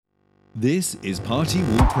This is Party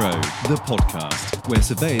Wall Pro, the podcast where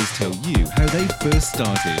surveyors tell you how they first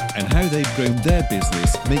started and how they've grown their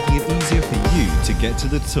business, making it easier for you to get to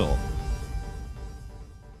the top.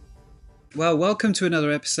 Well, welcome to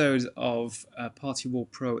another episode of Party Wall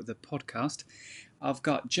Pro, the podcast. I've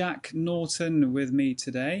got Jack Norton with me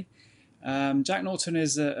today. Jack Norton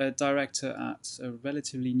is a director at a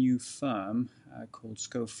relatively new firm called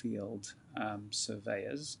Schofield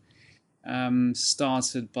Surveyors,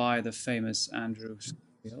 started by the famous Andrew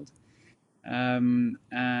Schofield.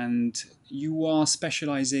 And you are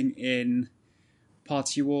specialising in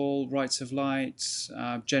party wall, rights of light,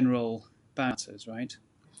 general matters, right?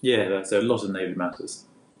 Yeah, that's a lot of neighbourly matters.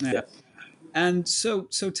 Yeah. And so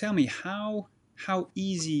tell me, how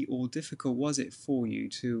easy or difficult was it for you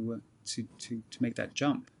to make that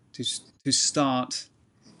jump, to start,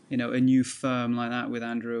 a new firm like that with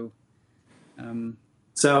Andrew?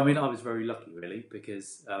 So, I was very lucky, really,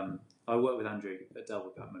 because I worked with Andrew at Delver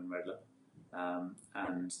Patman Redler,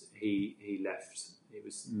 and he left, it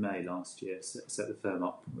was May last year, set the firm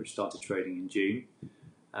up, which started trading in June,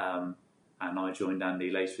 and I joined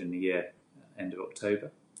Andy later in the year, end of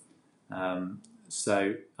October. He's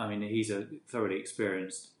a thoroughly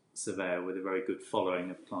experienced surveyor with a very good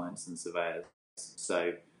following of clients and surveyors.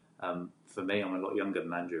 So, for me, I'm a lot younger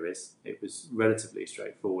than Andrew is. It was relatively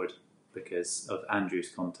straightforward because of Andrew's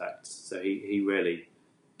contacts. So he really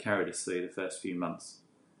carried us through the first few months.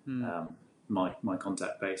 My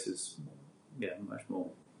contact base is much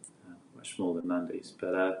more than Andy's.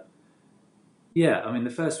 But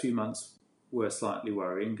the first few months were slightly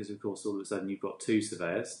worrying because, of course, all of a sudden you've got two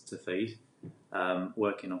surveyors to feed,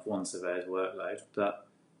 working off one surveyor's workload. But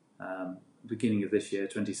beginning of this year,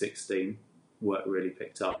 2016, work really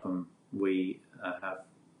picked up, and we have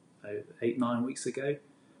 8-9 weeks ago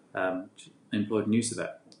employed a new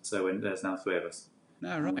surveyor. So there's now three of us.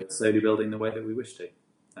 Oh, right. We're slowly building the way that we wish to,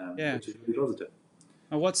 which is really positive.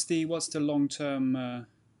 And what's the long-term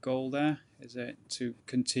goal there? Is it to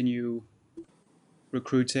continue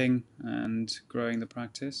recruiting and growing the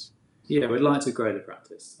practice? Yeah, we'd like to grow the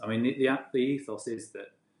practice. The ethos is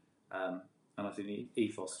that, and I think the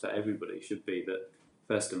ethos for everybody should be that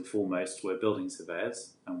first and foremost we're building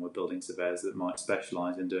surveyors, and we're building surveyors that might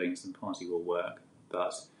specialise in doing some party wall work,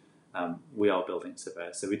 but we are building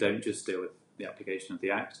surveyors, so we don't just deal with the application of the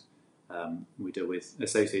Act. We deal with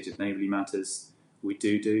associated neighbourly matters. We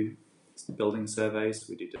do building surveys,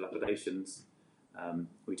 we do dilapidations,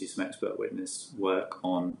 we do some expert witness work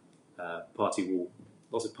on party wall,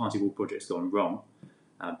 lots of party wall projects gone wrong,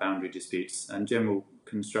 boundary disputes and general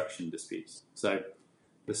construction disputes. So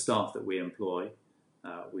the staff that we employ,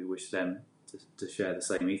 we wish them to share the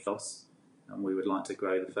same ethos, and we would like to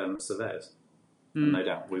grow the firm of surveyors. And no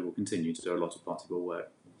doubt we will continue to do a lot of party wall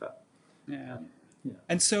work. But,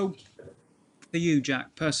 And so, for you,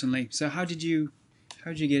 Jack, personally, so how did you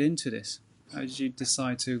get into this? How did you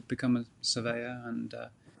decide to become a surveyor and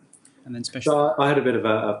then specialise? So I had a bit of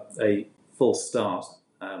a false start.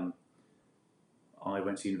 I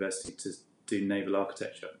went to university to do naval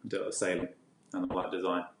architecture, do a sailing and the light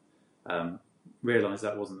design. Realised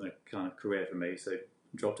that wasn't the kind of career for me, so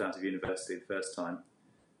dropped out of university the first time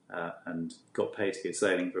and got paid to get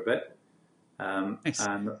sailing for a bit. Nice.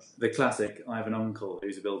 And the classic, I have an uncle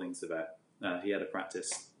who's a building surveyor. He had a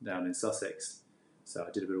practice down in Sussex, so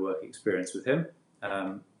I did a bit of work experience with him.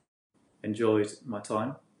 Enjoyed my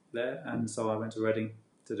time there, and so I went to Reading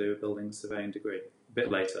to do a building surveying degree a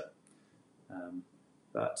bit later.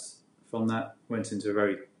 But from that, went into a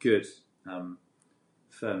very good firm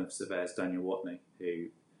of surveyors, Daniel Watney, who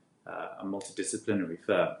a multidisciplinary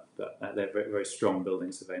firm, but they're a very, very strong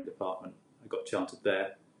building surveying department. I got chartered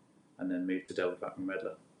there, and then moved to Delver Patman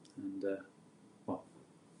Redler, and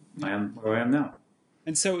I am where I am now.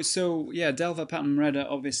 And so Delver Patman Redler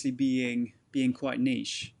obviously being quite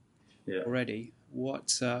niche already.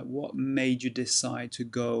 What made you decide to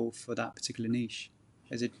go for that particular niche?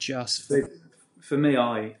 Is it just for me?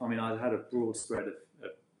 I had a broad spread of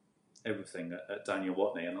everything at Daniel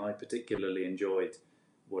Watney, and I particularly enjoyed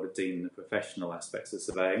what are deemed the professional aspects of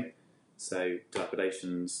surveying. So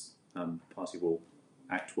dilapidations, party wall,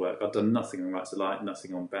 act work. I've done nothing on rights of light,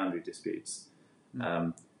 nothing on boundary disputes.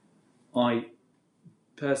 I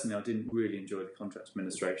didn't really enjoy the contract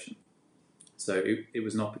administration. So it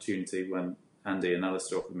was an opportunity when Andy and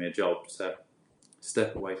Alistair offered me a job to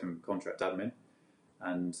step away from contract admin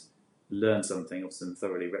and learn something of some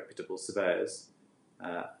thoroughly reputable surveyors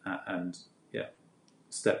and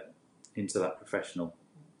step into that professional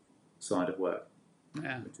side of work,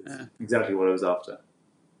 which is exactly what I was after.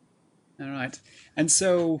 All right. And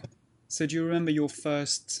so do you remember your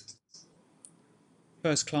first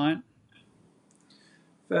client?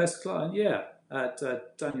 First client, yeah, at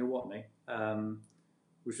Daniel Watney,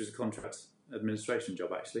 which was a contract administration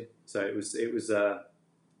job actually. So it was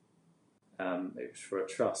for a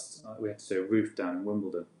trust. We had to do a roof down in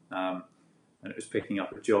Wimbledon, and it was picking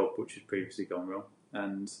up a job which had previously gone wrong,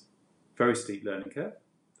 and very steep learning curve.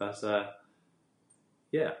 But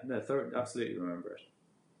absolutely remember it.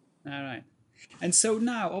 All right. And so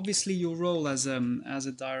now, obviously, your role as a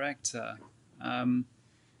director,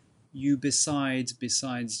 you besides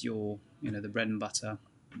your the bread and butter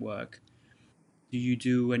work, do you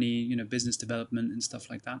do any business development and stuff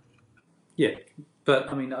like that? Yeah, but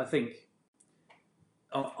I mean, I think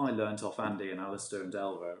I learnt off Andy and Alistair and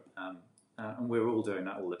Delva, and we're all doing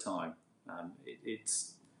that all the time.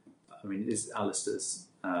 It's Alistair's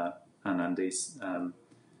and Andy's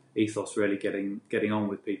ethos really getting on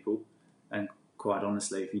with people, and quite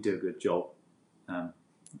honestly, if you do a good job,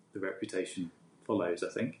 the reputation follows, I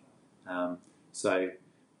think. So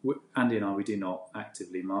Andy and I, we do not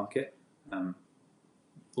actively market.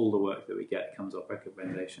 All the work that we get comes off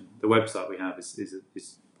recommendation. The website we have is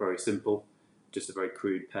very simple, just a very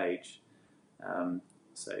crude page.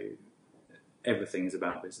 So everything is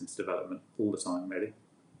about business development all the time, really.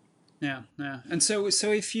 Yeah. And so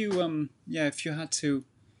if you had to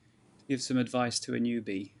give some advice to a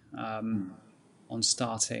newbie on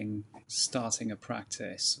starting a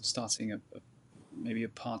practice, starting maybe a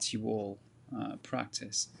party wall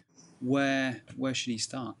practice, where should he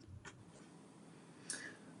start?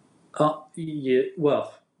 Yeah,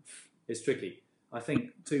 well, it's tricky. I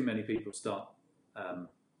think too many people start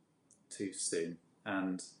too soon,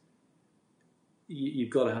 and you've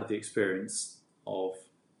got to have the experience of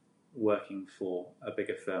working for a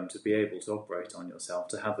bigger firm to be able to operate on yourself,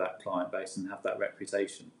 to have that client base and have that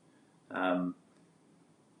reputation. I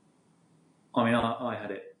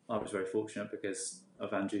had it. I was very fortunate because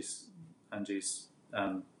of Andrew's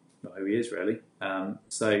who he is really.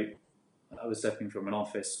 So I was stepping from an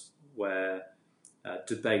office where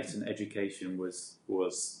debate and education was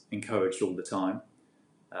encouraged all the time,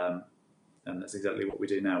 and that's exactly what we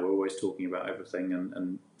do now. We're always talking about everything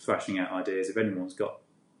and thrashing out ideas. If anyone's got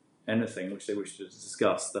anything which they wish to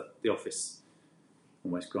discuss, the office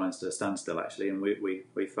almost grinds to a standstill actually, and we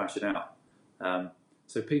thrash it out.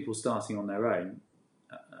 So people starting on their own,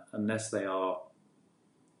 unless they are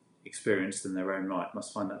experienced in their own right,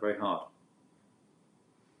 must find that very hard.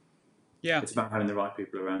 Yeah, it's about having the right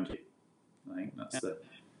people around you. I think that's the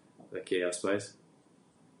key, I suppose.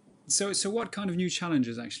 So what kind of new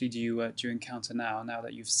challenges actually do you encounter now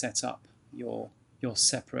that you've set up your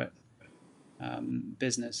separate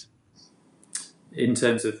business? In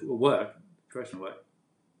terms of work, professional work.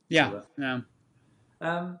 Yeah.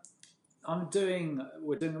 We're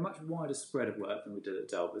doing a much wider spread of work than we did at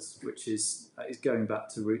Delvers, which is going back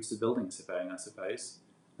to roots of building surveying, I suppose.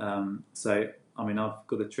 I've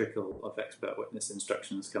got a trickle of expert witness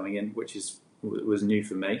instructions coming in, which was new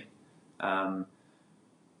for me, and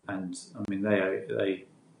they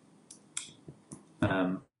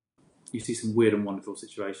you see some weird and wonderful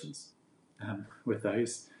situations with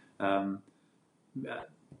those. Doing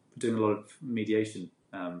a lot of mediation,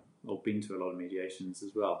 or been to a lot of mediations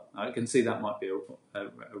as well. I can see that might be a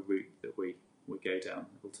route that we go down.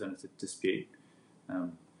 Alternative dispute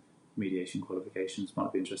mediation qualifications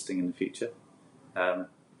might be interesting in the future.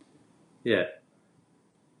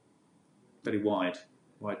 Very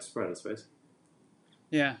widespread, I suppose.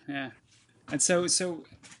 Yeah. And so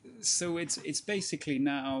it's basically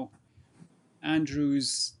now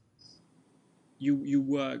Andrew's. You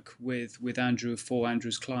work with Andrew for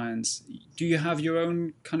Andrew's clients. Do you have your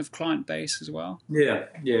own kind of client base as well? Yeah.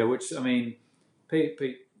 Which when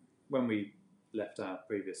we left our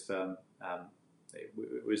previous firm, it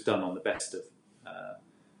was done on the best of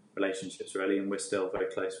relationships, really, and we're still very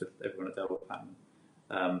close with everyone at Delva Pattern.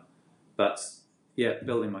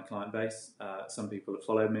 Building my client base. Some people have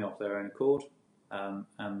followed me off their own accord, and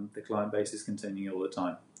the client base is continuing all the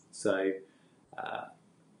time. So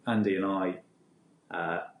Andy and I,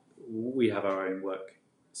 we have our own work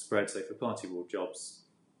spread. So for party wall jobs,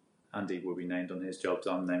 Andy will be named on his jobs.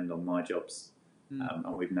 I'm named on my jobs,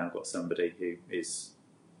 and we've now got somebody who is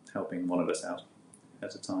helping one of us out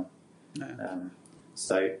at a time.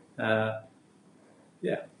 So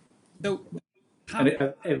and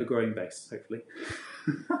an ever-growing base, hopefully.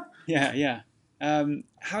 Yeah.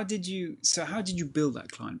 How did you build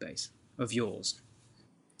that client base of yours?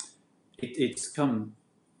 It's come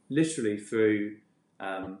literally through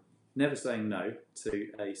never saying no to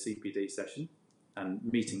a CPD session and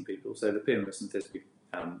meeting people. So the Pyramus and Thisbe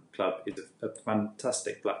Club is a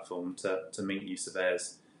fantastic platform to meet new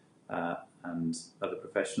surveyors and other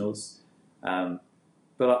professionals.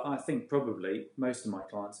 but I think probably most of my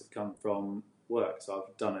clients have come from work. So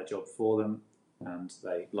I've done a job for them and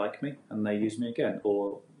they like me and they use me again,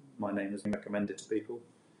 or my name has been recommended to people,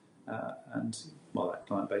 and well, that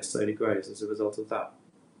client base slowly grows as a result of that.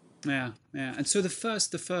 Yeah, yeah. And so the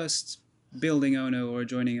first building owner or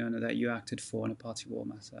adjoining owner that you acted for in a party wall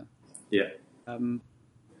matter, Yeah.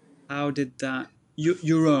 how did that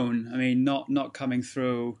your own? I mean, not coming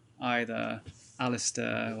through either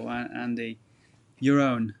Alistair or Andy, your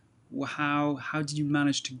own. How did you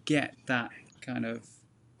manage to get that kind of,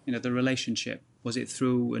 the relationship? Was it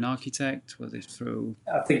through an architect? Was it through?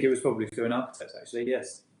 I think it was probably through an architect, actually,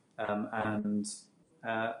 yes. And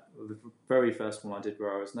the very first one I did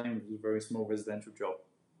where I was named was a very small residential job.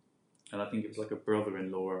 And I think it was like a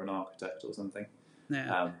brother-in-law or an architect or something.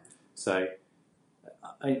 Yeah. So,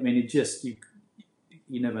 I mean,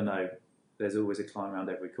 you never know. There's always a client around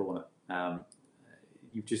every corner.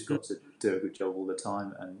 You've just got to do a good job all the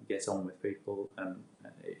time and get on with people. And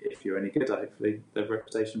if you're any good, hopefully the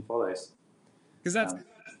reputation follows. Because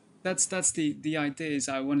that's the idea. Is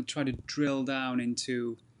I want to try to drill down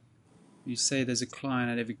into. You say there's a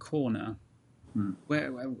client at every corner.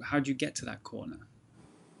 How do you get to that corner?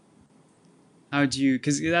 How do you?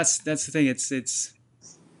 Because that's the thing.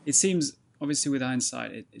 It seems, obviously with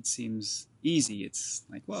hindsight, it seems easy. It's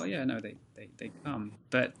like, well, yeah, no, they come,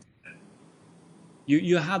 but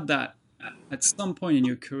you had that at some point in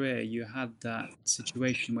your career. You had that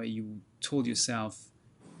situation where you told yourself,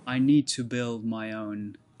 I need to build my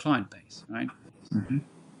own client base, right? Mm-hmm.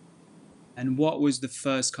 And what was the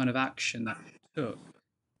first kind of action that you took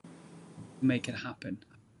to make it happen?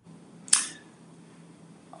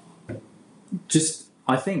 Just,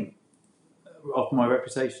 I think, of my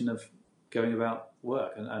reputation of going about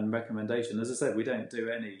work and recommendation. As I said, we don't do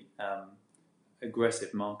any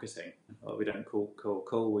aggressive marketing. We don't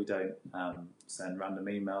call. We don't send random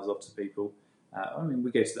emails off to people. I mean,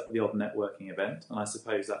 we go to the odd networking event, and I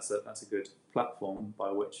suppose that's a good platform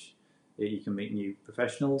by which you can meet new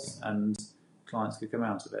professionals and clients could come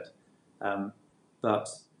out of it. But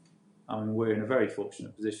I mean, we're in a very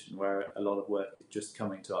fortunate position where a lot of work is just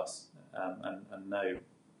coming to us, and no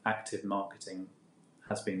active marketing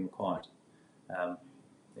has been required.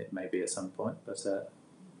 It may be at some point, but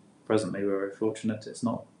presently we're very fortunate. It's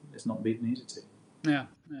not been needed to. Yeah.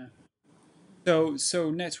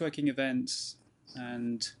 So networking events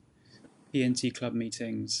and P&T club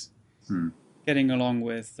meetings, getting along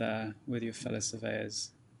with your fellow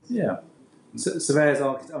surveyors. Yeah, surveyors,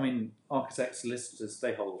 architects, solicitors,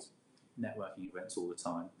 they hold networking events all the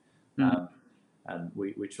time, and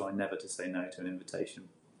we try never to say no to an invitation.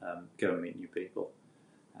 Go and meet new people,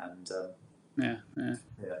 and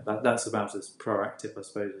that's about as proactive, I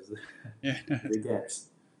suppose, as it gets.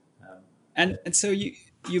 And so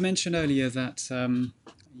you mentioned earlier that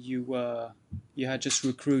you had just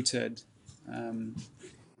recruited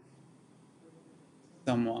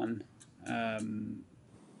someone,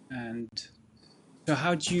 and so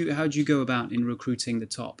how do you go about in recruiting the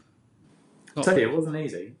top? I'll tell you, it wasn't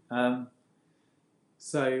easy.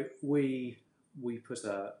 So we put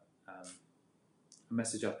a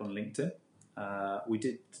message up on LinkedIn.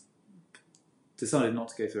 We decided not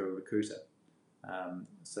to go through a recruiter.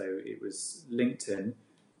 So it was LinkedIn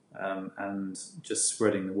and just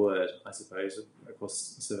spreading the word, I suppose,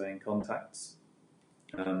 across surveying contacts.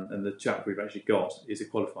 And the chap we've actually got is a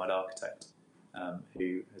qualified architect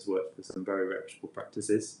who has worked for some very reputable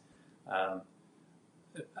practices,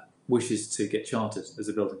 wishes to get chartered as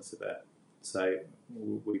a building surveyor. So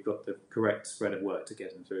we've got the correct spread of work to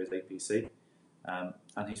get him through his APC.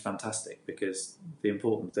 And he's fantastic because the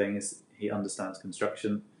important thing is he understands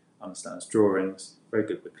construction, understands drawings, very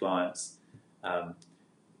good with clients.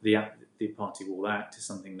 The Party Wall Act is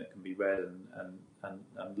something that can be read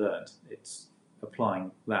and learned. It's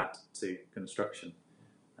applying that to construction,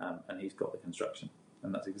 and he's got the construction,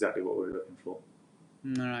 and that's exactly what we were looking for.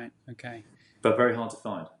 All right, okay. But very hard to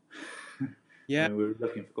find. Yeah. I mean, we were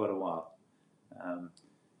looking for quite a while, and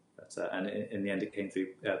in the end, it came through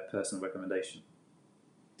personal recommendation.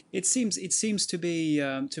 It seems to be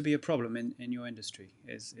a problem in your industry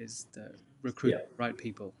is the recruit right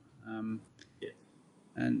people.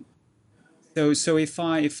 And so if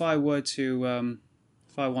I were to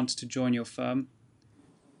if I wanted to join your firm,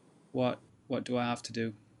 what do I have to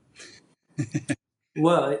do?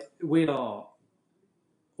 Well, we are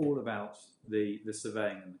all about the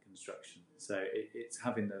surveying and the construction. So it's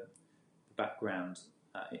having the background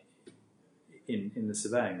in the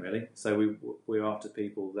surveying, really. So we're after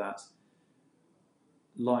people that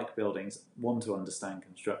like buildings, want to understand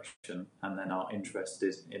construction, and then are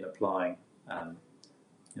interested in applying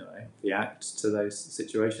the Act to those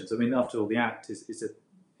situations. I mean, after all, the Act is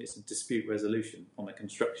a dispute resolution on a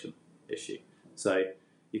construction issue. So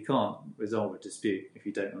you can't resolve a dispute if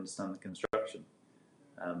you don't understand the construction.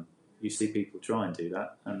 You see people try and do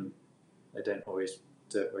that, and they don't always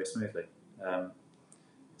do it very smoothly.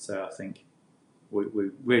 So I think we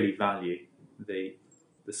really value the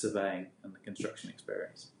surveying and the construction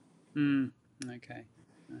experience. Okay.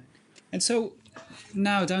 Right. And so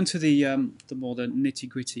now down to the more the nitty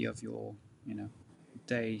gritty of your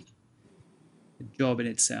day job in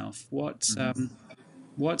itself.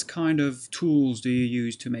 What kind of tools do you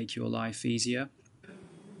use to make your life easier?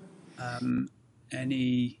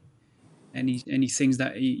 Any things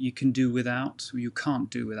that you can do without, or you can't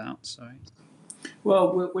do without? Sorry.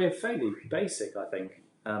 Well, we're fairly basic, I think,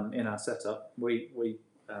 in our setup. We've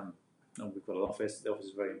got an office. The office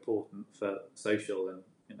is very important for social and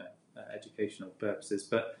educational purposes.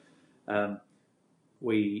 But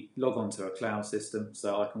we log onto a cloud system,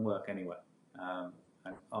 so I can work anywhere. And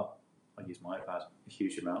I use my iPad a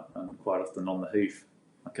huge amount, and quite often on the hoof.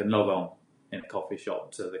 I can log on in a coffee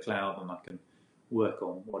shop to the cloud, and I can work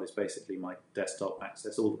on what is basically my desktop,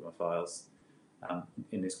 access all of my files,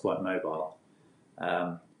 in this quite mobile.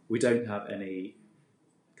 We don't have any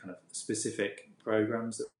kind of specific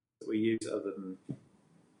programs that we use other than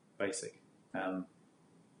basic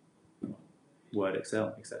Word,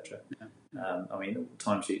 Excel, etc. I mean,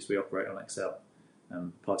 timesheets we operate on Excel.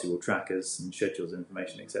 Party wall trackers and schedules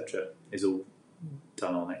information, etc. is all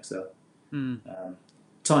done on Excel.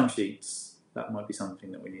 Timesheets, that might be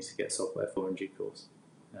something that we need to get software for in due course.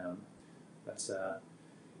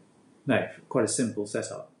 No, quite a simple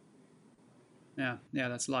setup. Yeah,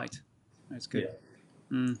 that's light. That's good.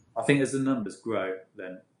 Yeah. I think as the numbers grow,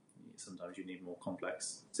 then sometimes you need more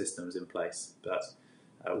complex systems in place. But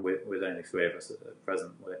with only 3 of us at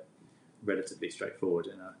present, we're relatively straightforward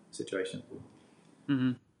in our situation.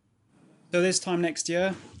 Mm-hmm. So this time next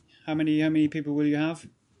year, how many people will you have?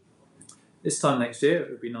 This time next year, it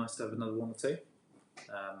would be nice to have another 1 or 2,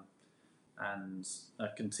 and a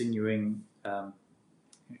continuing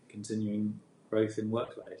growth in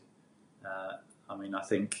workload. I mean, I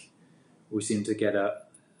think we seem to get a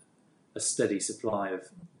steady supply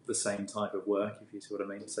of the same type of work, if you see what I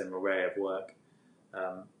mean, the same array of work.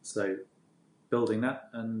 So building that,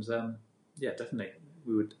 and definitely,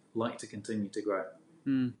 we would like to continue to grow.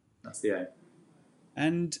 That's the aim.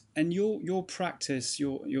 And your practice,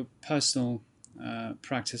 your personal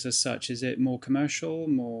practice as such, is it more commercial,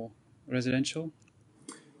 more residential?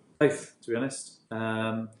 Both, to be honest.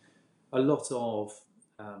 A lot of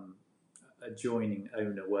adjoining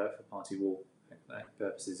owner work for party wall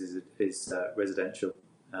purposes is residential.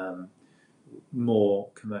 More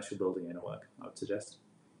commercial building owner work, I would suggest.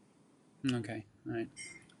 Okay, right.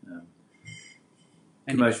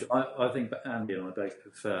 Commercial. I think Andy and I both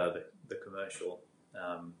prefer the commercial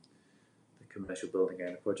building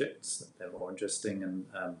owner projects. They're more interesting, and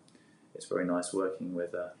it's very nice working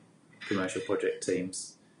with commercial project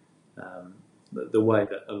teams. The way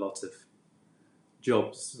that a lot of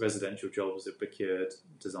jobs, residential jobs, are procured,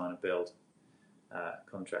 design and build,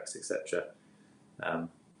 contracts, etc.,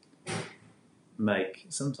 make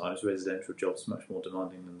sometimes residential jobs much more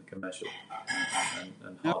demanding than the commercial,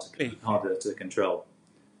 and harder to control.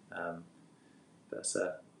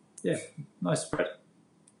 Nice spread.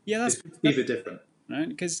 Yeah, that's either different, right?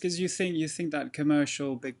 Because you think that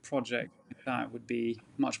commercial big project like that would be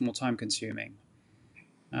much more time consuming.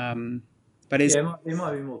 But it might be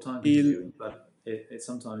more time consuming, but it's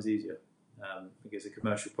sometimes easier because a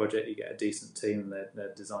commercial project you get a decent team and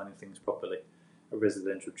they're designing things properly. A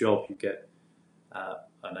residential job, you get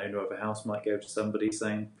an owner of a house might go to somebody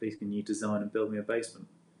saying, "Please, can you design and build me a basement?"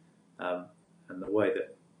 And the way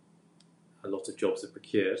that a lot of jobs are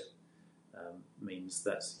procured means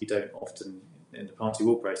that you don't often, in the party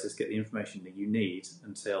wall process, get the information that you need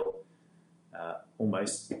until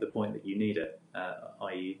almost the point that you need it,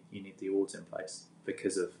 i.e. you need the awards in place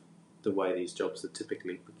because of the way these jobs are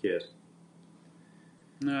typically procured.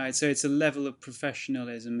 All right, so it's a level of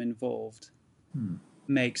professionalism involved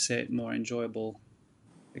makes it more enjoyable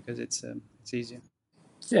because it's easier.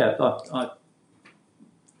 Yeah,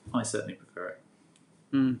 I certainly prefer it.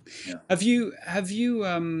 Yeah. Have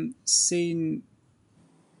you seen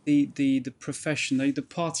the profession, the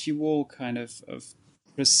party wall kind of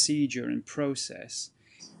procedure and process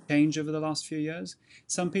change over the last few years?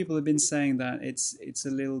 Some people have been saying that it's a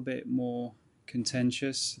little bit more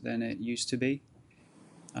contentious than it used to be.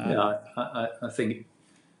 I think if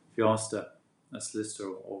you asked a solicitor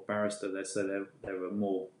or barrister, they'd say there are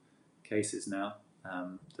more cases now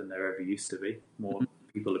than there ever used to be. More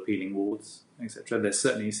people appealing wards, etc. There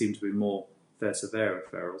certainly seem to be more fair surveyor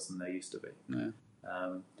referrals than there used to be. Yeah.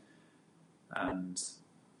 And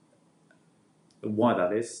why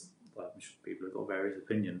that is, well, I'm sure people have got various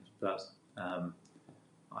opinions, but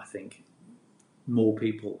I think more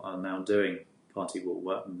people are now doing party wall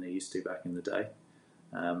work than they used to back in the day.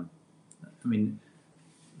 I mean,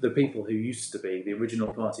 the people who used to be the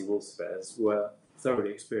original party wall surveyors were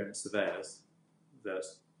thoroughly experienced surveyors that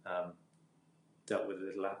dealt with a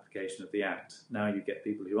little application of the Act. Now you get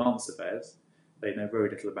people who aren't surveyors, they know very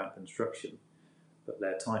little about construction, but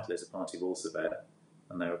their title is a party wall surveyor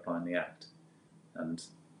and they're applying the Act. And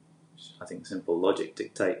I think simple logic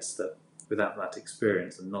dictates that without that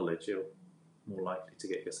experience and knowledge, you're more likely to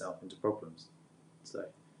get yourself into problems. So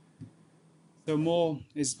more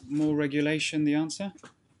regulation the answer?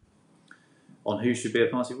 On who should be a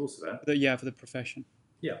party wall surveyor? For the profession.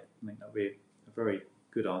 Yeah, I think that would be a very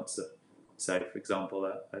good answer. So, for example,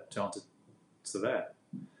 a chartered surveyor.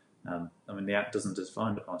 I mean, the Act doesn't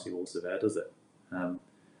define a party wall surveyor, does it?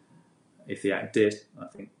 If the Act did, I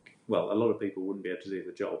think, well, a lot of people wouldn't be able to do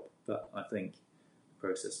the job, but I think the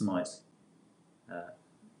process might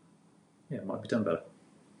be done better.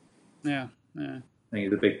 Yeah. I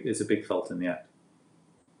think it's a big fault in the Act.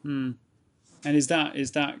 And is that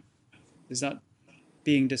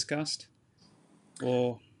being discussed,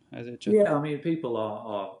 or is it just... Yeah, I mean, people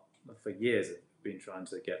are for years have been trying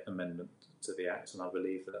to get amendment to the Act, and I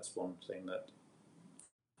believe that's one thing that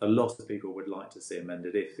a lot of people would like to see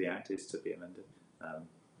amended if the Act is to be amended.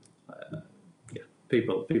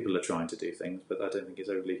 People are trying to do things, but I don't think it's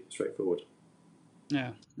overly straightforward.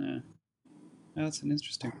 Yeah. That's an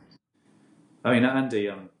interesting. I mean, Andy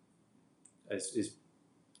has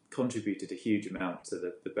contributed a huge amount to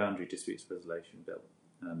the Boundary Disputes Resolution Bill,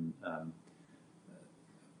 and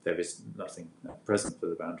there is nothing at present for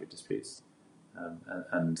the boundary disputes,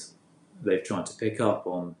 and they've tried to pick up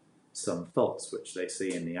on some faults which they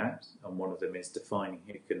see in the Act, and one of them is defining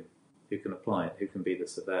who can apply it, who can be the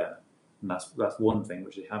surveyor, and that's one thing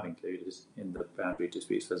which they have included in the Boundary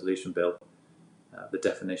Disputes Resolution Bill, the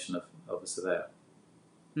definition of a surveyor.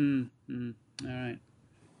 All right.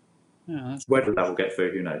 Oh, whether that will get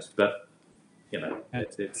through, who knows? But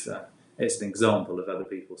it's an example of other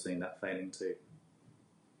people seeing that failing too.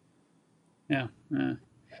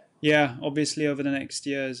 Yeah. Obviously, over the next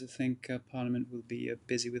years, I think Parliament will be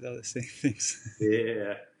busy with other things.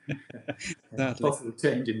 Yeah. Possible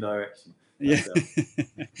change in direction. Yeah.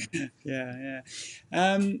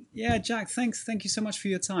 Yeah. Jack, thank you so much for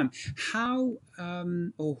your time. How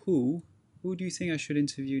or who do you think I should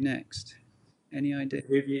interview next? Any idea?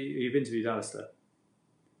 You've interviewed Alistair.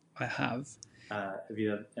 I have. Have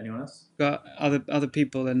you done anyone else? Got other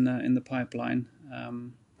people in the pipeline.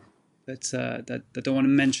 That don't want to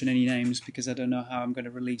mention any names because I don't know how I'm going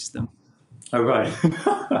to release them. Oh, right.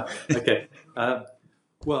 Okay.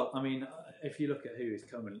 Well, I mean, if you look at who is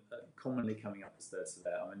commonly coming up as third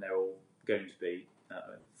surveyor, I mean, they're all going to be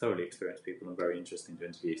thoroughly experienced people and very interesting to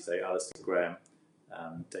interview. So Alistair Graham,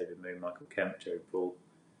 David Moon, Michael Kemp, Joe Paul.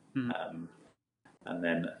 And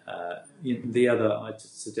then the other, I'd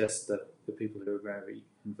suggest that the people who are very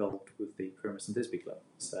involved with the Primus and Thisbe Club.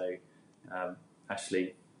 So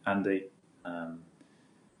Ashley, Andy,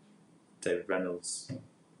 David Reynolds,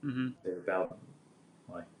 David Bowden.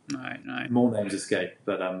 Right. More names escape,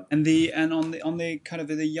 but on the kind of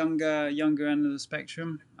the younger end of the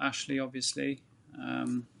spectrum, Ashley obviously.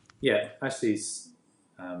 Yeah, Ashley's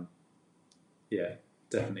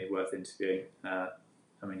definitely worth interviewing.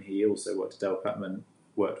 I mean, he also worked at Dale Patman,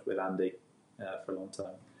 worked with Andy for a long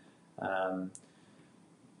time.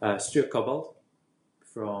 Stuart Cobbold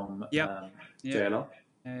from JLR.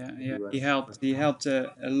 Yeah. He helped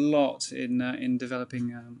a lot in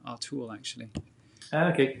developing our tool, actually.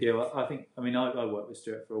 Okay, yeah. Well, I worked with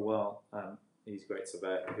Stuart for a while. He's a great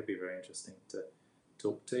surveyor. He'd be very interesting to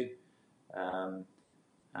talk to.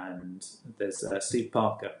 And there's Steve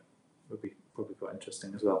Parker, would be probably quite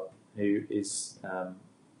interesting as well, who is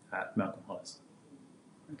at Malcolm Hollis.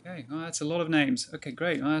 Okay, well, that's a lot of names. Okay,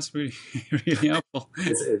 great. Well, that's really, really helpful.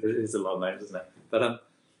 It's a lot of names, isn't it? But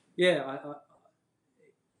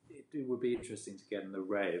it would be interesting to get an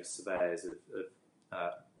array of surveyors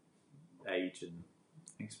of age and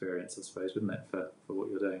experience, I suppose, wouldn't it, for what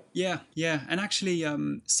you're doing? Yeah. And actually,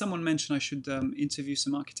 someone mentioned I should interview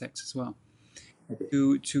some architects as well,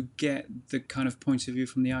 to get the kind of point of view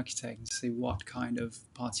from the architect and see what kind of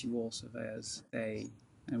party wall surveyors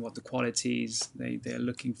and what the qualities they're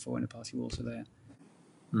looking for in a party wall surveyor.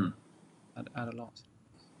 Add a lot.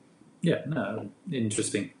 Yeah, no,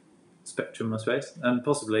 interesting spectrum, I suppose, and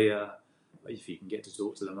possibly if you can get to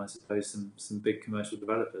talk to them, I suppose some big commercial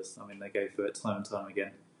developers. I mean, they go through it time and time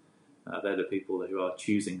again. They're the people who are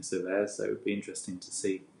choosing surveyors, so it would be interesting to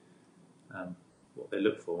see what they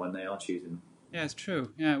look for when they are choosing them. Yeah, it's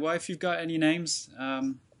true. Yeah, well, if you've got any names,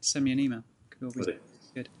 send me an email. Could be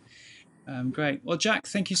good. Great. Well, Jack,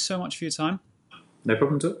 thank you so much for your time. No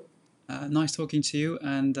problem at all. Nice talking to you,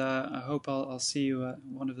 and I hope I'll see you at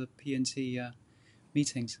one of the P&T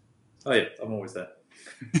meetings. Oh yeah, I'm always there.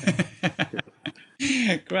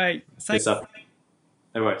 Great. Thanks. Good stuff.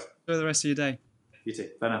 No worries. Enjoy the rest of your day. You too.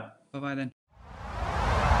 Bye now. Bye-bye then.